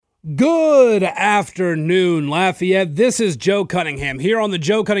Good afternoon, Lafayette. This is Joe Cunningham here on the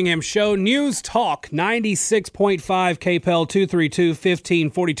Joe Cunningham Show. News Talk 96.5 KPEL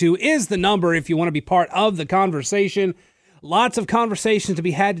 232-1542 is the number if you want to be part of the conversation. Lots of conversations to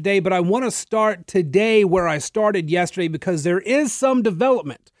be had today, but I want to start today where I started yesterday because there is some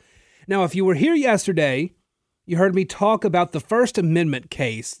development. Now, if you were here yesterday, you heard me talk about the First Amendment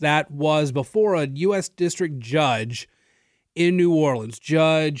case that was before a U.S. District Judge in New Orleans,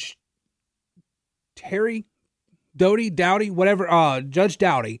 Judge Judge Doughty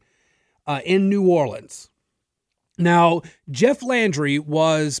in New Orleans. Now, Jeff Landry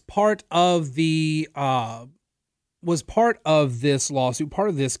was part of this lawsuit, part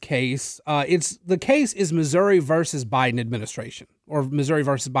of this case. The case is Missouri versus Biden administration, or Missouri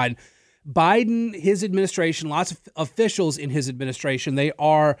versus Biden. Biden, his administration, lots of officials in his administration, they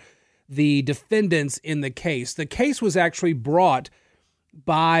are the defendants in the case. The case was actually brought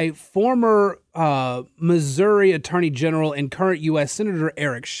by former Missouri Attorney General and current U.S. Senator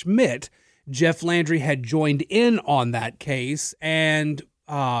Eric Schmitt. Jeff Landry had joined in on that case, and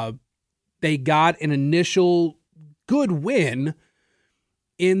they got an initial good win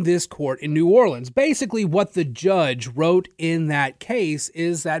in this court in New Orleans. Basically, what the judge wrote in that case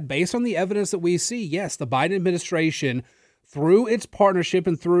is that based on the evidence that we see, yes, the Biden administration, through its partnership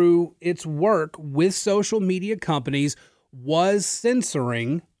and through its work with social media companies, was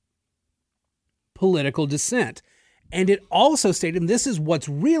censoring political dissent. And it also stated, and this is what's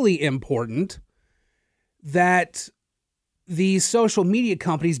really important, that these social media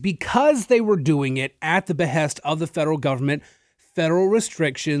companies, because they were doing it at the behest of the federal government, federal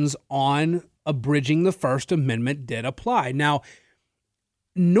restrictions on abridging the First Amendment did apply. Now,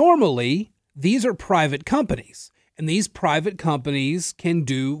 normally, these are private companies. And these private companies can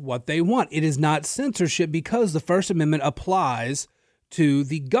do what they want. It is not censorship because the First Amendment applies to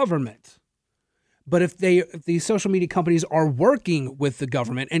the government. But if these social media companies are working with the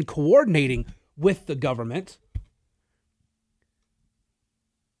government and coordinating with the government,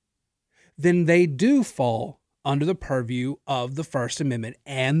 then they do fall under the purview of the First Amendment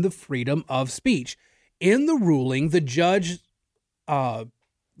and the freedom of speech. In the ruling, the judge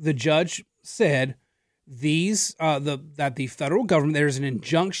said that the federal government, there's an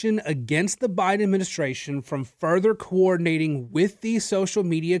injunction against the Biden administration from further coordinating with these social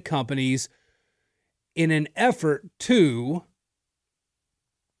media companies in an effort to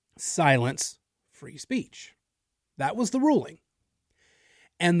silence free speech. That was the ruling.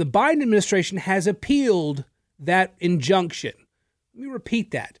 And the Biden administration has appealed that injunction. Let me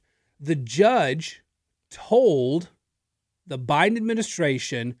repeat that. The judge told the Biden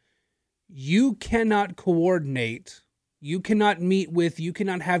administration, you cannot coordinate, you cannot meet with, you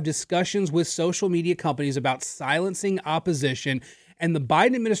cannot have discussions with social media companies about silencing opposition. And the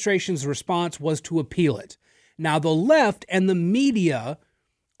Biden administration's response was to appeal it. Now, the left and the media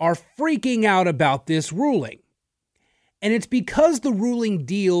are freaking out about this ruling. And it's because the ruling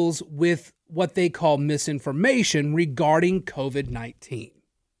deals with what they call misinformation regarding COVID-19.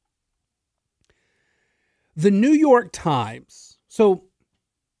 The New York Times, so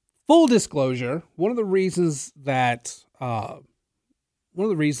full disclosure, one of the reasons that I've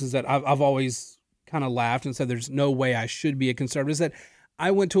always kind of laughed and said there's no way I should be a conservative is that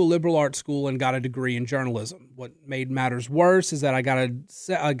I went to a liberal arts school and got a degree in journalism. What made matters worse is that I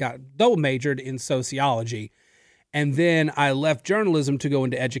got double majored in sociology, and then I left journalism to go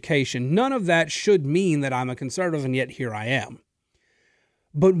into education. None of that should mean that I'm a conservative, and yet here I am.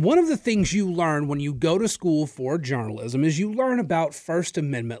 But one of the things you learn when you go to school for journalism is you learn about First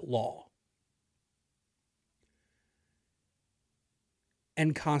Amendment law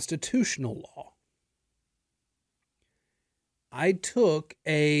and constitutional law. I took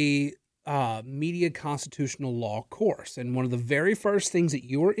a media constitutional law course, and one of the very first things that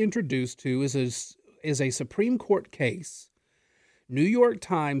you are introduced to is a Supreme Court case, New York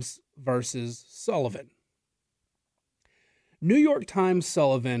Times versus Sullivan. New York Times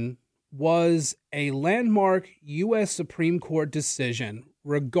Sullivan was a landmark U.S. Supreme Court decision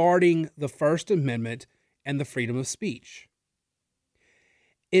regarding the First Amendment and the freedom of speech.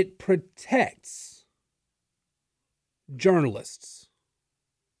 It protects journalists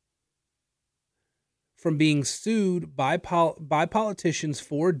from being sued by politicians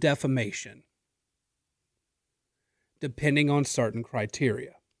for defamation, depending on certain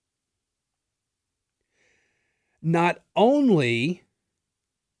criteria. Not only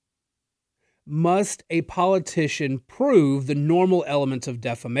must a politician prove the normal elements of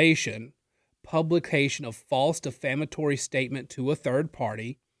defamation, publication of false defamatory statement to a third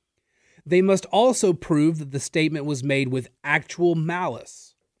party, they must also prove that the statement was made with actual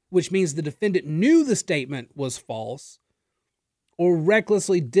malice, which means the defendant knew the statement was false or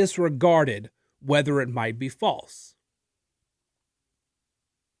recklessly disregarded whether it might be false.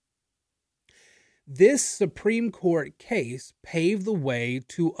 This Supreme Court case paved the way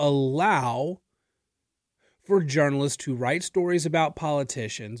to allow for journalists to write stories about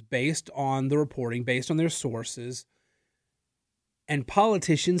politicians based on the reporting, based on their sources, and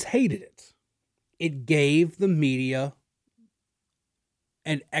politicians hated it. It gave the media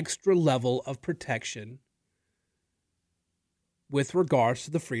an extra level of protection with regards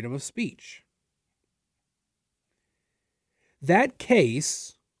to the freedom of speech. That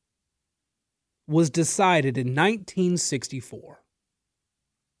case was decided in 1964.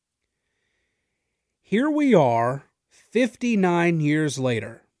 Here we are, 59 years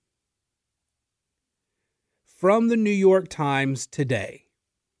later, from the New York Times today.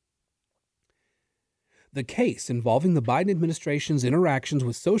 The case involving the Biden administration's interactions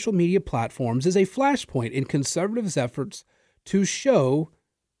with social media platforms is a flashpoint in conservatives' efforts to show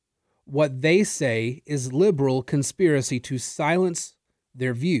what they say is liberal conspiracy to silence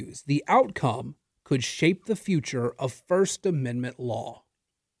their views. The outcome could shape the future of First Amendment law.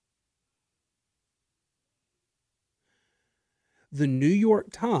 The New York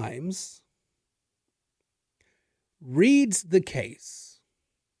Times reads the case,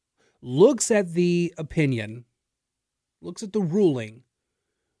 looks at the opinion, looks at the ruling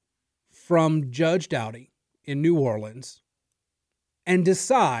from Judge Doughty in New Orleans, and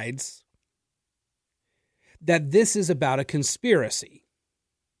decides that this is about a conspiracy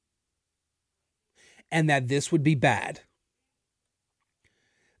and that this would be bad.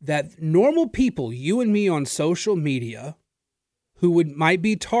 That normal people, you and me on social media, who might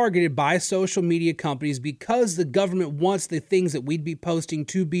be targeted by social media companies because the government wants the things that we'd be posting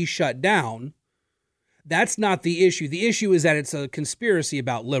to be shut down, that's not the issue. The issue is that it's a conspiracy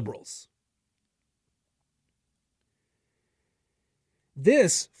about liberals.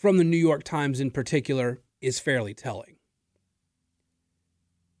 This, from the New York Times in particular, is fairly telling.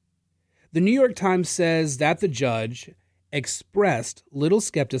 The New York Times says that the judge expressed little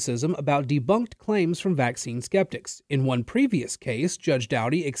skepticism about debunked claims from vaccine skeptics. In one previous case, Judge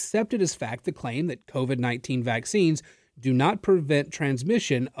Doughty accepted as fact the claim that COVID-19 vaccines do not prevent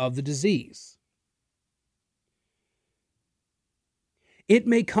transmission of the disease. It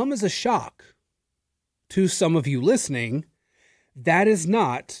may come as a shock to some of you listening. That is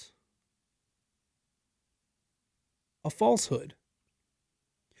not a falsehood.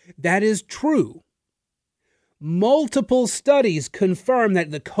 That is true. Multiple studies confirm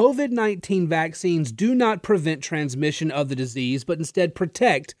that the COVID-19 vaccines do not prevent transmission of the disease, but instead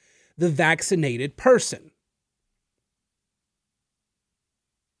protect the vaccinated person.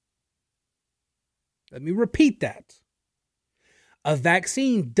 Let me repeat that. A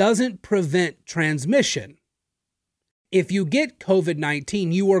vaccine doesn't prevent transmission. If you get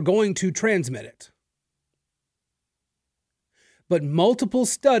COVID-19, you are going to transmit it. But multiple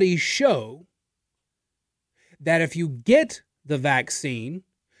studies show that if you get the vaccine,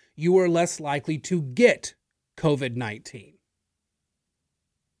 you are less likely to get COVID-19.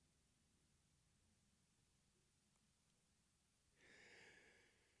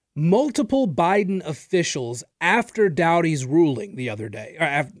 Multiple Biden officials, after Doughty's ruling the other day,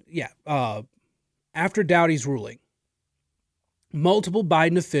 after Doughty's ruling, multiple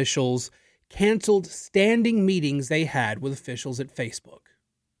Biden officials canceled standing meetings they had with officials at Facebook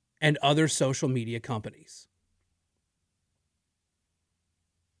and other social media companies.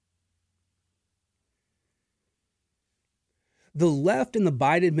 The left and the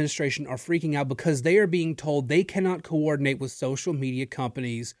Biden administration are freaking out because they are being told they cannot coordinate with social media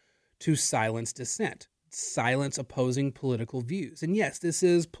companies to silence dissent, silence opposing political views. And yes, this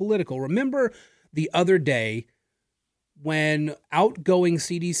is political. Remember the other day when outgoing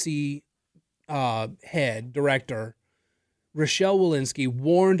CDC director Rochelle Walensky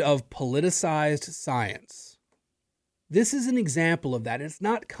warned of politicized science. This is an example of that. It's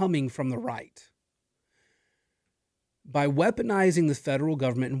not coming from the right. By weaponizing the federal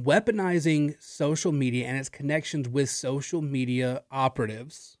government and weaponizing social media and its connections with social media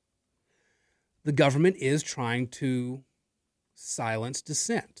operatives, the government is trying to silence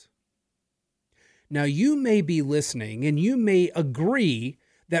dissent. Now, you may be listening and you may agree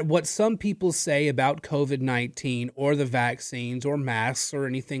that what some people say about COVID-19 or the vaccines or masks or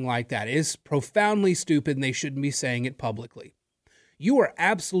anything like that is profoundly stupid and they shouldn't be saying it publicly. You are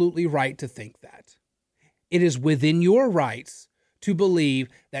absolutely right to think that. It is within your rights to believe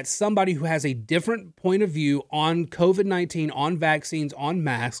that somebody who has a different point of view on COVID-19, on vaccines, on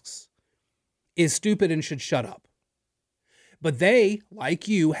masks, is stupid and should shut up. But they, like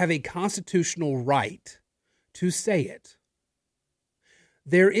you, have a constitutional right to say it.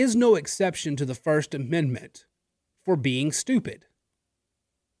 There is no exception to the First Amendment for being stupid.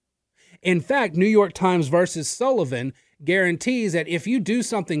 In fact, New York Times versus Sullivan guarantees that if you do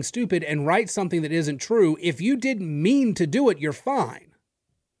something stupid and write something that isn't true, if you didn't mean to do it, you're fine.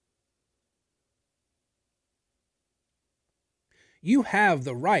 You have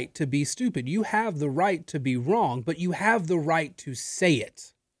the right to be stupid. You have the right to be wrong, but you have the right to say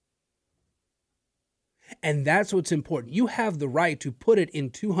it. And that's what's important. You have the right to put it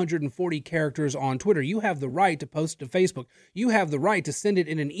in 240 characters on Twitter. You have the right to post it to Facebook. You have the right to send it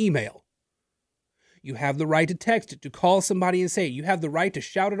in an email. You have the right to text it, to call somebody and say it. You have the right to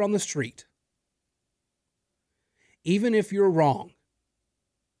shout it on the street. Even if you're wrong.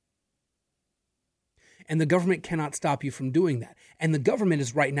 And the government cannot stop you from doing that. And the government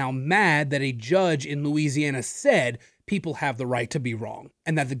is right now mad that a judge in Louisiana said people have the right to be wrong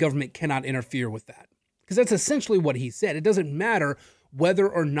and that the government cannot interfere with that. Because that's essentially what he said. It doesn't matter whether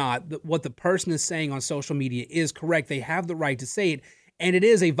or not what the person is saying on social media is correct. They have the right to say it. And it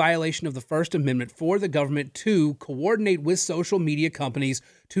is a violation of the First Amendment for the government to coordinate with social media companies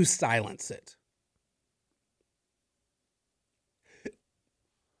to silence it.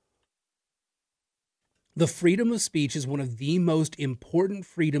 The freedom of speech is one of the most important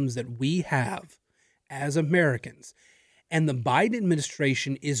freedoms that we have as Americans. And the Biden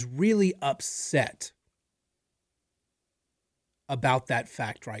administration is really upset about that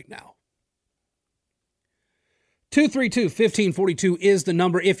fact right now. 232-1542 is the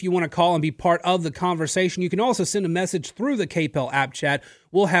number if you want to call and be part of the conversation. You can also send a message through the KPEL app chat.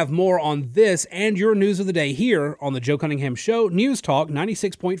 We'll have more on this and your news of the day here on the Joe Cunningham Show, News Talk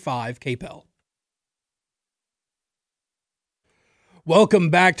 96.5 KPEL. Welcome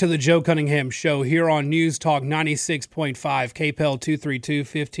back to the Joe Cunningham Show here on News Talk 96.5 KPEL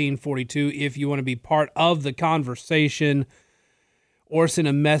 232-1542 if you want to be part of the conversation or send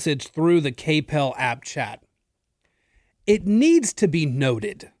a message through the KPEL app chat. It needs to be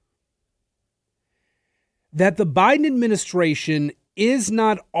noted that the Biden administration is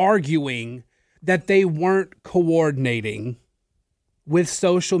not arguing that they weren't coordinating with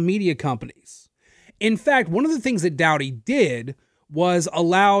social media companies. In fact, one of the things that Dowdy did was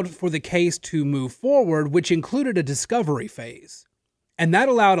allowed for the case to move forward, which included a discovery phase. And that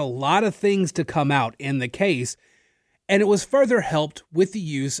allowed a lot of things to come out in the case. And it was further helped with the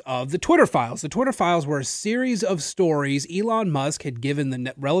use of the Twitter files. The Twitter files were a series of stories Elon Musk had given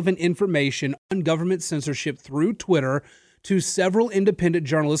the relevant information on government censorship through Twitter to several independent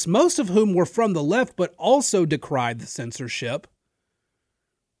journalists, most of whom were from the left, but also decried the censorship.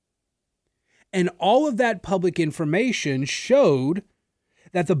 And all of that public information showed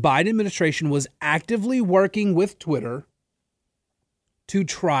that the Biden administration was actively working with Twitter to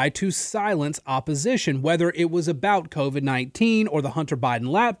try to silence opposition, whether it was about COVID-19 or the Hunter Biden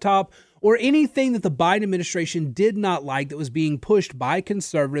laptop or anything that the Biden administration did not like that was being pushed by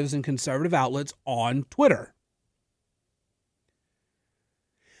conservatives and conservative outlets on Twitter.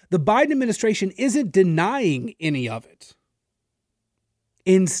 The Biden administration isn't denying any of it.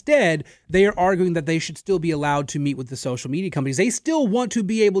 Instead, they are arguing that they should still be allowed to meet with the social media companies. They still want to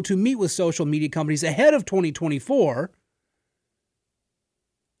be able to meet with social media companies ahead of 2024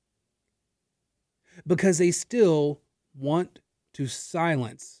 because they still want to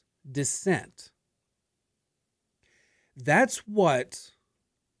silence dissent. That's what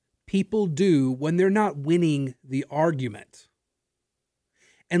people do when they're not winning the argument.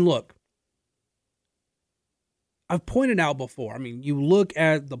 And look, I've pointed out before, you look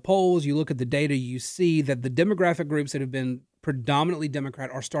at the polls, you look at the data, you see that the demographic groups that have been predominantly Democrat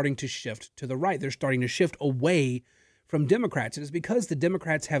are starting to shift to the right. They're starting to shift away from Democrats. And it's because the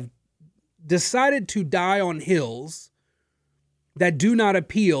Democrats have decided to die on hills that do not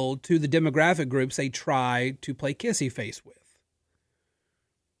appeal to the demographic groups they try to play kissy face with.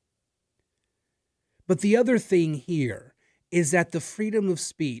 But the other thing here is that the freedom of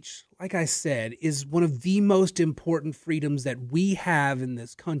speech, like I said, is one of the most important freedoms that we have in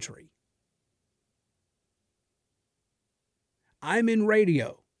this country. I'm in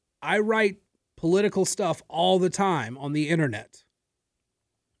radio. I write political stuff all the time on the internet.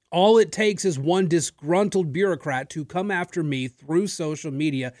 All it takes is one disgruntled bureaucrat to come after me through social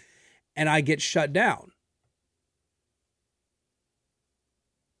media, and I get shut down.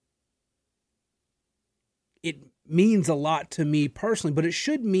 It means a lot to me personally, but it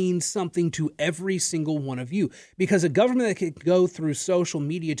should mean something to every single one of you, because a government that can go through social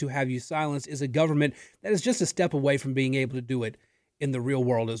media to have you silenced is a government that is just a step away from being able to do it in the real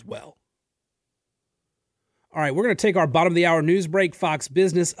world as well. All right, we're going to take our bottom of the hour news break, Fox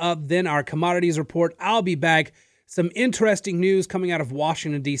Business up, then our commodities report. I'll be back. Some interesting news coming out of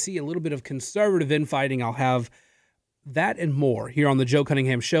Washington, D.C., a little bit of conservative infighting. I'll have that and more here on the Joe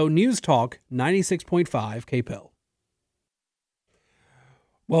Cunningham Show. News Talk 96.5 KPEL.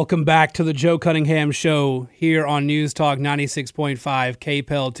 Welcome back to the Joe Cunningham Show here on News Talk 96.5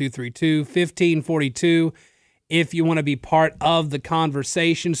 KPEL 232-1542. If you want to be part of the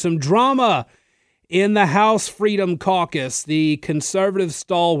conversation, some drama in the House Freedom Caucus, the conservative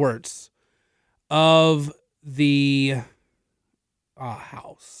stalwarts of the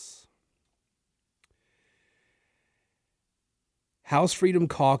House Freedom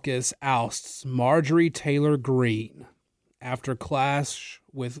Caucus ousts Marjorie Taylor Greene after clash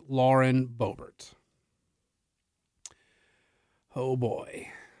with Lauren Boebert. Oh boy.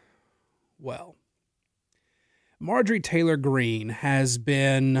 Well, Marjorie Taylor Greene has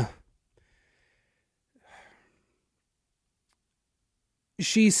been...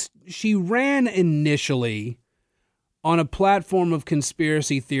 She ran initially on a platform of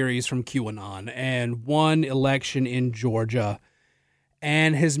conspiracy theories from QAnon and won election in Georgia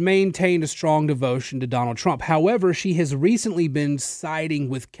and has maintained a strong devotion to Donald Trump. However, she has recently been siding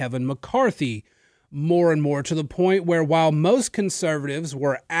with Kevin McCarthy more and more, to the point where while most conservatives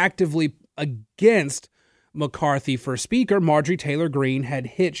were actively against McCarthy for Speaker, Marjorie Taylor Greene had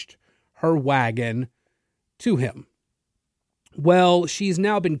hitched her wagon to him. Well, she's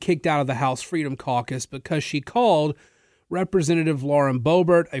now been kicked out of the House Freedom Caucus because she called Representative Lauren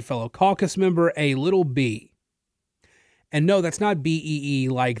Boebert, a fellow caucus member, a little bee. And no, that's not BEE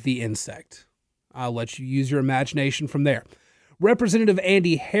like the insect. I'll let you use your imagination from there. Representative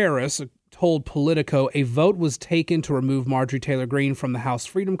Andy Harris told Politico a vote was taken to remove Marjorie Taylor Greene from the House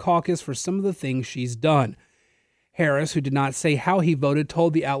Freedom Caucus for some of the things she's done. Harris, who did not say how he voted,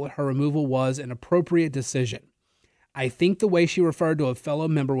 told the outlet her removal was an appropriate decision. I think the way she referred to a fellow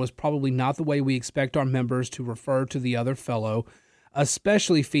member was probably not the way we expect our members to refer to the other fellow,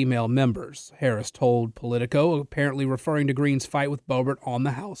 especially female members, Harris told Politico, apparently referring to Greene's fight with Boebert on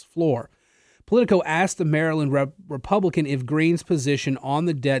the House floor. Politico asked the Maryland Republican if Greene's position on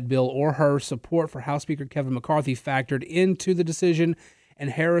the debt bill or her support for House Speaker Kevin McCarthy factored into the decision, and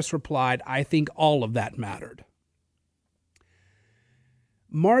Harris replied, I think all of that mattered.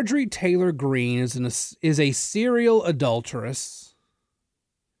 Marjorie Taylor Greene is a serial adulteress,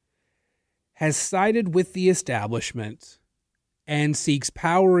 has sided with the establishment, and seeks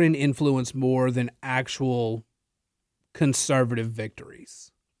power and influence more than actual conservative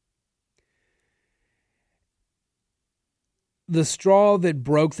victories. The straw that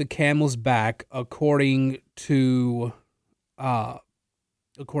broke the camel's back, according to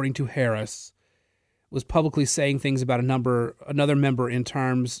Harris, was publicly saying things about another member in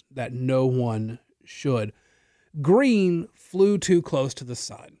terms that no one should. Greene flew too close to the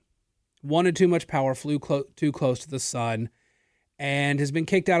sun, wanted too much power, flew too close to the sun, and has been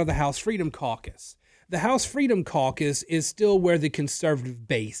kicked out of the House Freedom Caucus. The House Freedom Caucus is still where the conservative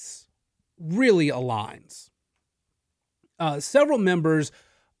base really aligns. Several members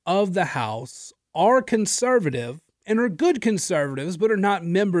of the House are conservative and are good conservatives, but are not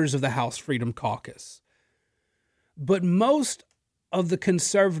members of the House Freedom Caucus. But most of the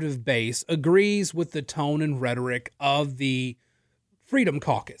conservative base agrees with the tone and rhetoric of the Freedom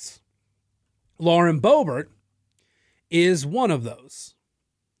Caucus. Lauren Boebert is one of those.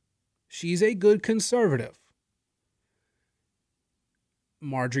 She's a good conservative.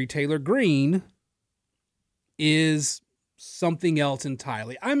 Marjorie Taylor Greene is something else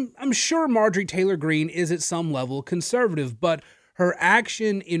entirely. I'm sure Marjorie Taylor Greene is at some level conservative, but her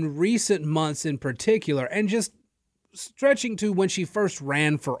action in recent months in particular, and just stretching to when she first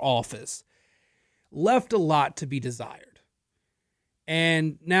ran for office, left a lot to be desired.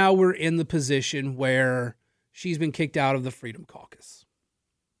 And now we're in the position where she's been kicked out of the Freedom Caucus.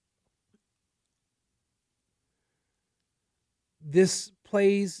 This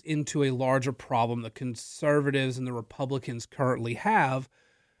plays into a larger problem the conservatives and the Republicans currently have,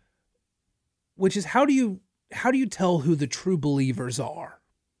 which is how do you tell who the true believers are?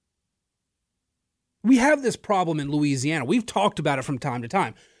 We have this problem in Louisiana. We've talked about it from time to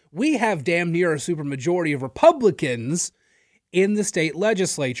time. We have damn near a supermajority of Republicans in the state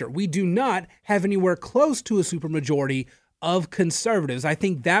legislature. We do not have anywhere close to a supermajority of conservatives. I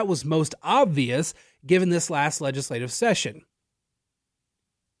think that was most obvious given this last legislative session.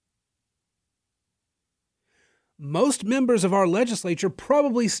 Most members of our legislature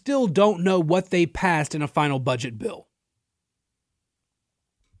probably still don't know what they passed in a final budget bill.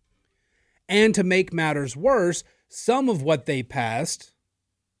 And to make matters worse, some of what they passed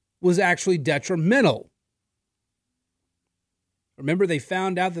was actually detrimental Remember, they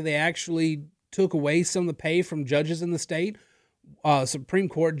found out that they actually took away some of the pay from judges in the state. Supreme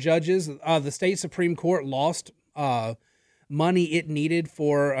Court judges, the state Supreme Court lost money it needed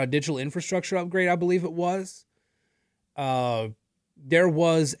for a digital infrastructure upgrade, I believe it was. There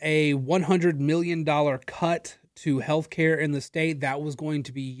was a $100 million cut to healthcare in the state that was going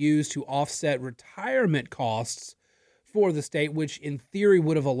to be used to offset retirement costs for the state, which in theory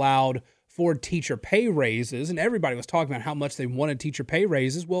would have allowed for teacher pay raises. And everybody was talking about how much they wanted teacher pay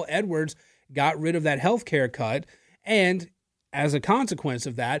raises. Well, Edwards got rid of that healthcare cut, and as a consequence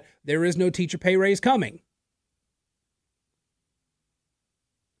of that, there is no teacher pay raise coming.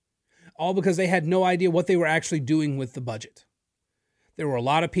 All because they had no idea what they were actually doing with the budget. There were a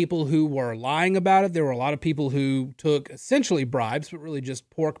lot of people who were lying about it. There were a lot of people who took essentially bribes, but really just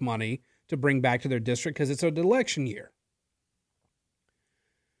pork money to bring back to their district because it's an election year.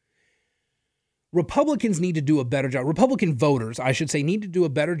 Republicans need to do a better job. Republican voters, I should say, need to do a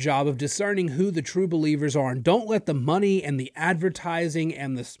better job of discerning who the true believers are, and don't let the money and the advertising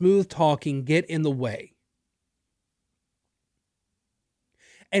and the smooth talking get in the way.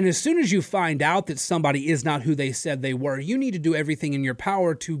 And as soon as you find out that somebody is not who they said they were, you need to do everything in your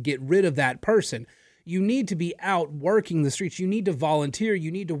power to get rid of that person. You need to be out working the streets. You need to volunteer. You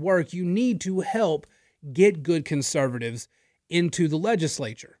need to work. You need to help get good conservatives into the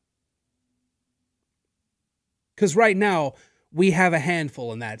legislature. Because right now, we have a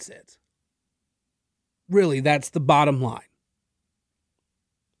handful and that's it. Really, that's the bottom line.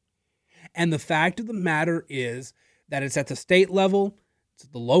 And the fact of the matter is that it's at the state level, it's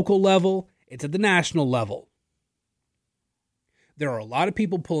at the local level, it's at the national level. There are a lot of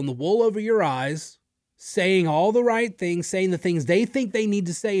people pulling the wool over your eyes, saying all the right things, saying the things they think they need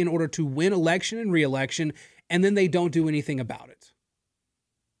to say in order to win election and re-election, and then they don't do anything about it.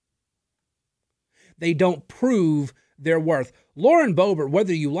 They don't prove their worth. Lauren Boebert,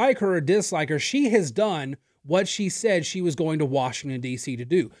 whether you like her or dislike her, she has done what she said she was going to Washington, D.C. to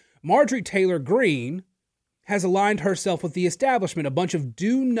do. Marjorie Taylor Greene has aligned herself with the establishment, a bunch of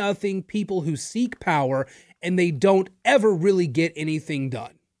do-nothing people who seek power, and they don't ever really get anything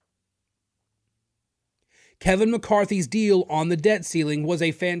done. Kevin McCarthy's deal on the debt ceiling was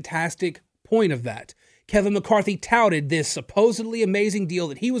a fantastic point of that. Kevin McCarthy touted this supposedly amazing deal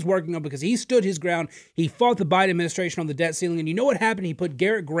that he was working on because he stood his ground. He fought the Biden administration on the debt ceiling, and you know what happened? He put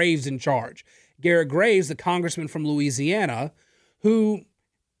Garrett Graves in charge. Garrett Graves, the congressman from Louisiana, who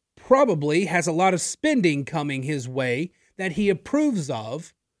probably has a lot of spending coming his way that he approves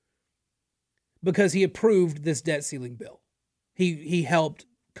of because he approved this debt ceiling bill. He helped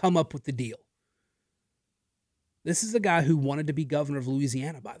come up with the deal. This is a guy who wanted to be governor of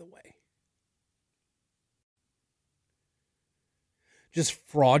Louisiana, by the way. Just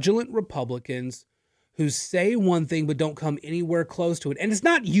fraudulent Republicans who say one thing but don't come anywhere close to it. And it's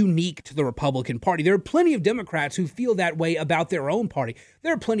not unique to the Republican Party. There are plenty of Democrats who feel that way about their own party.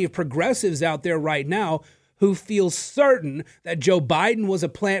 There are plenty of progressives out there right now who feel certain that Joe Biden was a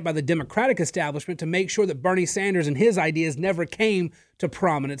plant by the Democratic establishment to make sure that Bernie Sanders and his ideas never came to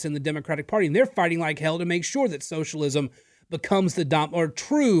prominence in the Democratic Party. And they're fighting like hell to make sure that socialism becomes or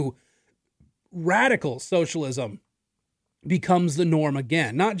true radical socialism becomes the norm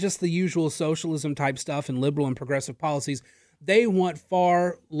again. Not just the usual socialism type stuff and liberal and progressive policies. They want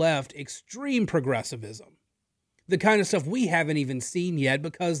far left extreme progressivism. The kind of stuff we haven't even seen yet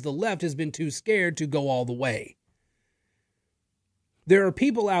because the left has been too scared to go all the way. There are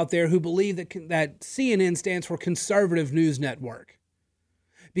people out there who believe that CNN stands for Conservative News Network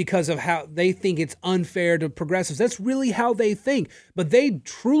because of how they think it's unfair to progressives. That's really how they think. But they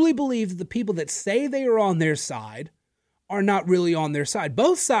truly believe that the people that say they are on their side are not really on their side.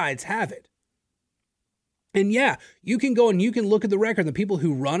 Both sides have it. And yeah, you can go and you can look at the record, the people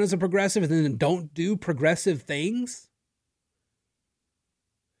who run as a progressive and then don't do progressive things.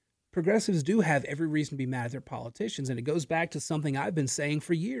 Progressives do have every reason to be mad at their politicians, and it goes back to something I've been saying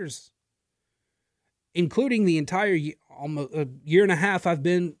for years, including the entire almost a year and a half I've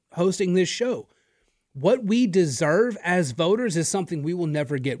been hosting this show. What we deserve as voters is something we will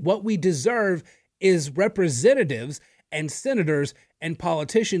never get. What we deserve is representatives and senators and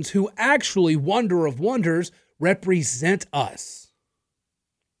politicians who actually, wonder of wonders, represent us.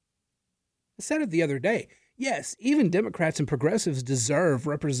 I said it the other day. Yes, even Democrats and progressives deserve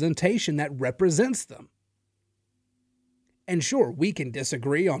representation that represents them. And sure, we can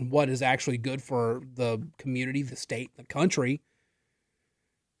disagree on what is actually good for the community, the state, the country.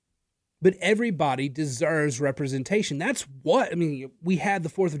 But everybody deserves representation. That's what, we had the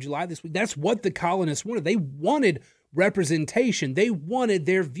 4th of July this week. That's what the colonists wanted. They wanted representation. They wanted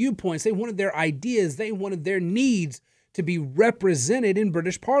their viewpoints. They wanted their ideas. They wanted their needs to be represented in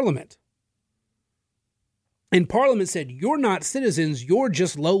British Parliament. And Parliament said, you're not citizens, you're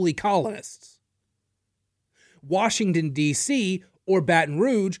just lowly colonists. Washington, D.C. or Baton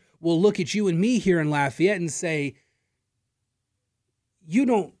Rouge will look at you and me here in Lafayette and say, you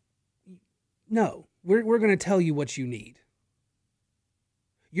don't, no, we're going to tell you what you need.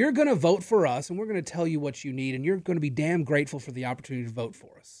 You're going to vote for us, and we're going to tell you what you need, and you're going to be damn grateful for the opportunity to vote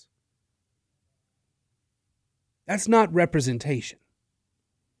for us. That's not representation.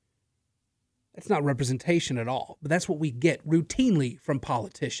 That's not representation at all, but that's what we get routinely from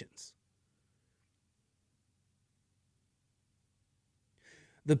politicians.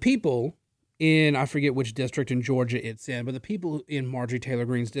 The people in, I forget which district in Georgia it's in, but the people in Marjorie Taylor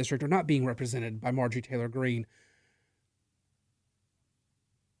Greene's district are not being represented by Marjorie Taylor Greene.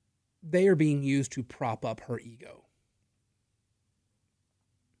 They are being used to prop up her ego.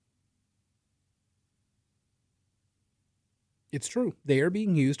 It's true. They are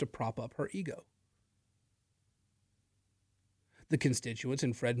being used to prop up her ego. The constituents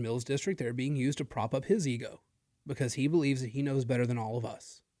in Fred Mills' district, they're being used to prop up his ego because he believes that he knows better than all of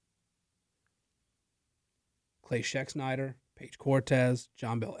us. Clay Scheck-Snyder, Paige Cortez,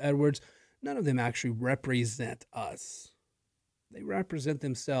 John Bell Edwards, none of them actually represent us. They represent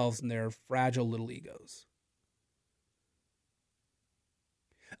themselves and their fragile little egos.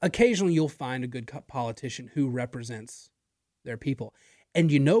 Occasionally, you'll find a good politician who represents their people.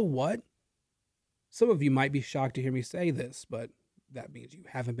 And you know what? Some of you might be shocked to hear me say this, but that means you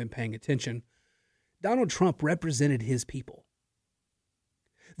haven't been paying attention. Donald Trump represented his people.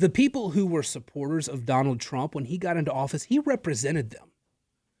 The people who were supporters of Donald Trump when he got into office, he represented them.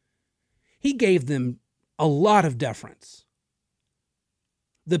 He gave them a lot of deference.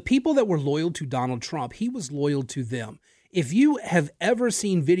 The people that were loyal to Donald Trump, he was loyal to them. If you have ever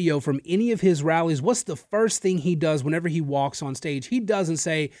seen video from any of his rallies, what's the first thing he does whenever he walks on stage? He doesn't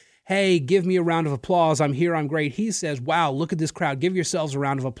say, hey, give me a round of applause. I'm here. I'm great. He says, wow, look at this crowd. Give yourselves a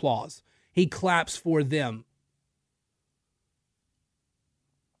round of applause. He claps for them.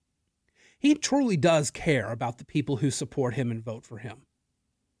 He truly does care about the people who support him and vote for him.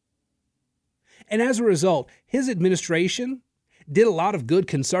 And as a result, his administration did a lot of good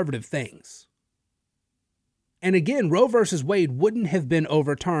conservative things. And again, Roe versus Wade wouldn't have been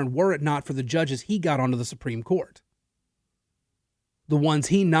overturned were it not for the judges he got onto the Supreme Court. The ones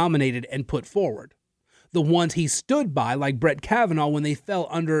he nominated and put forward. The ones he stood by, like Brett Kavanaugh, when they fell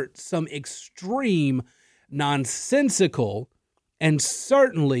under some extreme, nonsensical, and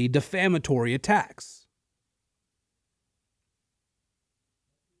certainly defamatory attacks.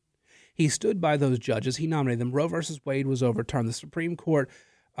 He stood by those judges. He nominated them. Roe versus Wade was overturned. The Supreme Court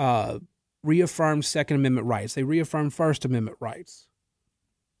reaffirmed Second Amendment rights. They reaffirmed First Amendment rights.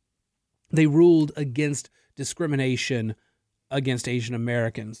 They ruled against discrimination against Asian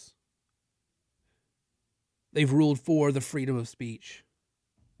Americans. They've ruled for the freedom of speech,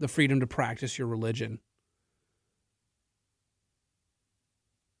 the freedom to practice your religion.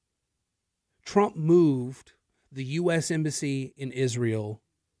 Trump moved the U.S. Embassy in Israel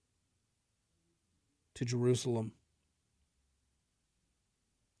to Jerusalem.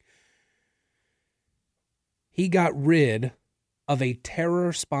 He got rid of a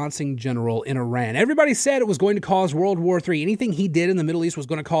terror-sponsoring general in Iran. Everybody said it was going to cause World War III. Anything he did in the Middle East was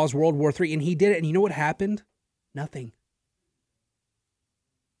going to cause World War III, and he did it. And you know what happened? Nothing.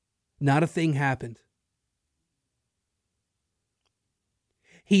 Not a thing happened.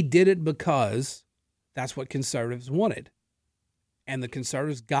 He did it because that's what conservatives wanted. And the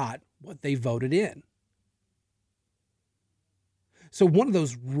conservatives got what they voted in. So one of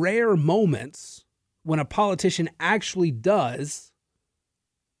those rare moments when a politician actually does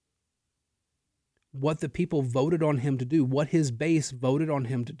what the people voted on him to do, what his base voted on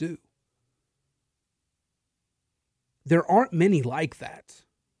him to do. There aren't many like that.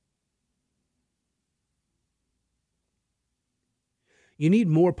 You need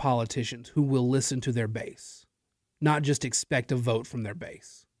more politicians who will listen to their base, not just expect a vote from their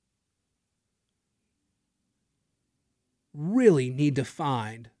base. Really need to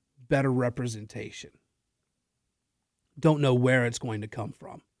find better representation. Don't know where it's going to come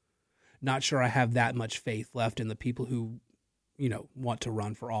from. Not sure I have that much faith left in the people who, want to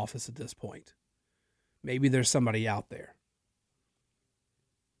run for office at this point. Maybe there's somebody out there.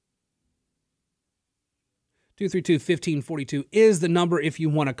 232-1542 is the number if you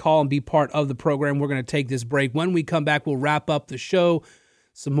want to call and be part of the program. We're going to take this break. When we come back, we'll wrap up the show.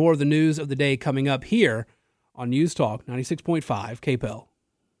 Some more of the news of the day coming up here on News Talk 96.5 KPEL.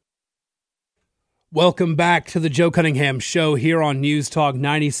 Welcome back to the Joe Cunningham Show here on News Talk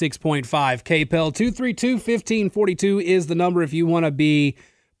 96.5 KPEL. 232-1542 is the number if you want to be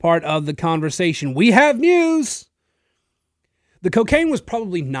part of the conversation. We have news. The cocaine was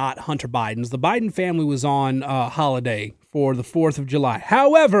probably not Hunter Biden's. The Biden family was on holiday for the 4th of July.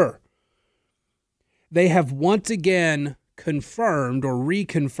 However, they have once again confirmed or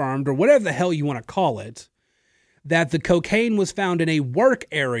reconfirmed or whatever the hell you want to call it, that the cocaine was found in a work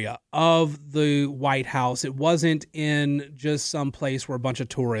area of the White House. It wasn't in just some place where a bunch of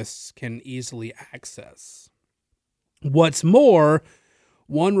tourists can easily access. What's more,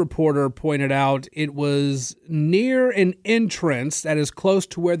 one reporter pointed out it was near an entrance that is close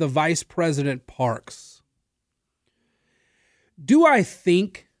to where the vice president parks. Do I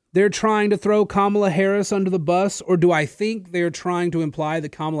think they're trying to throw Kamala Harris under the bus, or do I think they're trying to imply that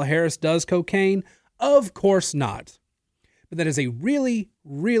Kamala Harris does cocaine? Of course not. But that is a really,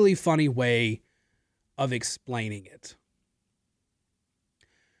 really funny way of explaining it.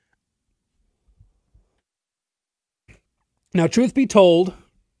 Now, truth be told,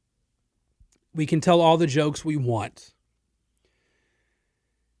 we can tell all the jokes we want.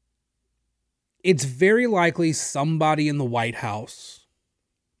 It's very likely somebody in the White House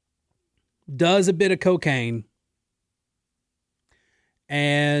does a bit of cocaine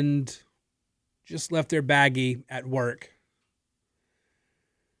and just left their baggie at work.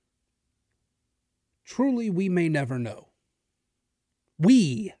 Truly, we may never know.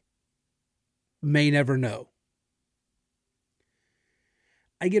 We may never know.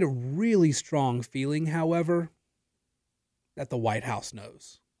 I get a really strong feeling, however, that the White House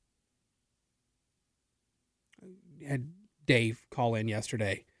knows. I had Dave call in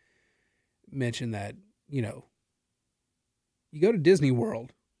yesterday, mention that, you go to Disney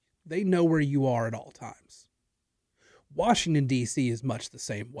World, they know where you are at all times. Washington, D.C. is much the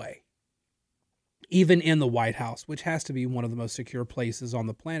same way. Even in the White House, which has to be one of the most secure places on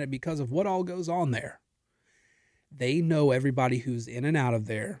the planet because of what all goes on there. They know everybody who's in and out of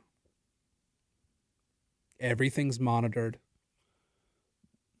there. Everything's monitored.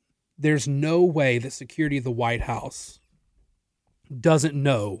 There's no way that security of the White House doesn't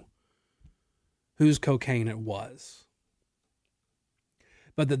know whose cocaine it was.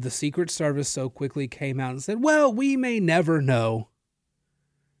 But that the Secret Service so quickly came out and said, well, we may never know.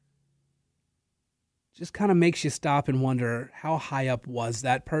 Just kind of makes you stop and wonder, how high up was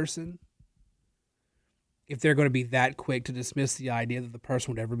that person? If they're going to be that quick to dismiss the idea that the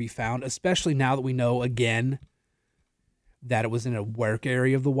person would ever be found, especially now that we know, again, that it was in a work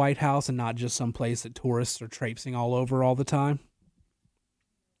area of the White House and not just some place that tourists are traipsing all over all the time.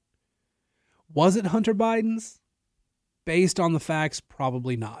 Was it Hunter Biden's? Based on the facts,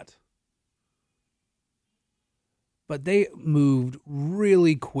 probably not. But they moved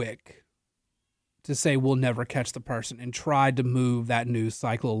really quick to say we'll never catch the person and tried to move that news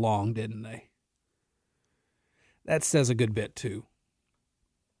cycle along, didn't they? That says a good bit, too.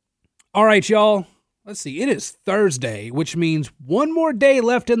 All right, y'all. Let's see. It is Thursday, which means one more day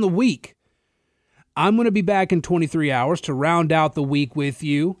left in the week. I'm going to be back in 23 hours to round out the week with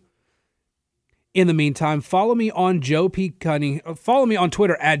you. In the meantime, follow me on Joe P. Cunningham. Follow me on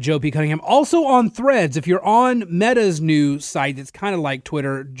Twitter at Joe P. Cunningham. Also on Threads, if you're on Meta's new site, it's kind of like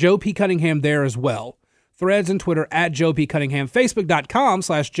Twitter, Joe P. Cunningham there as well. Threads and Twitter at Joe P. Cunningham.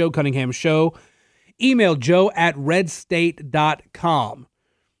 Facebook.com/Joe Cunningham Show. Email joe@redstate.com.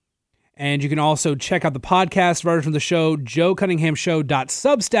 And you can also check out the podcast version of the show,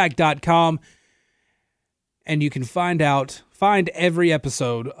 joecunninghamshow.substack.com. And you can find every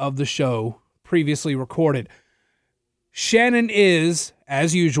episode of the show previously recorded. Shannon is,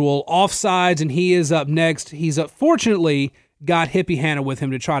 as usual, offsides, and he is up next. He's fortunately got Hippie Hannah with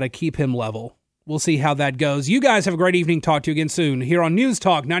him to try to keep him level. We'll see how that goes. You guys have a great evening. Talk to you again soon here on News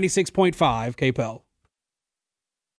Talk 96.5 KPEL.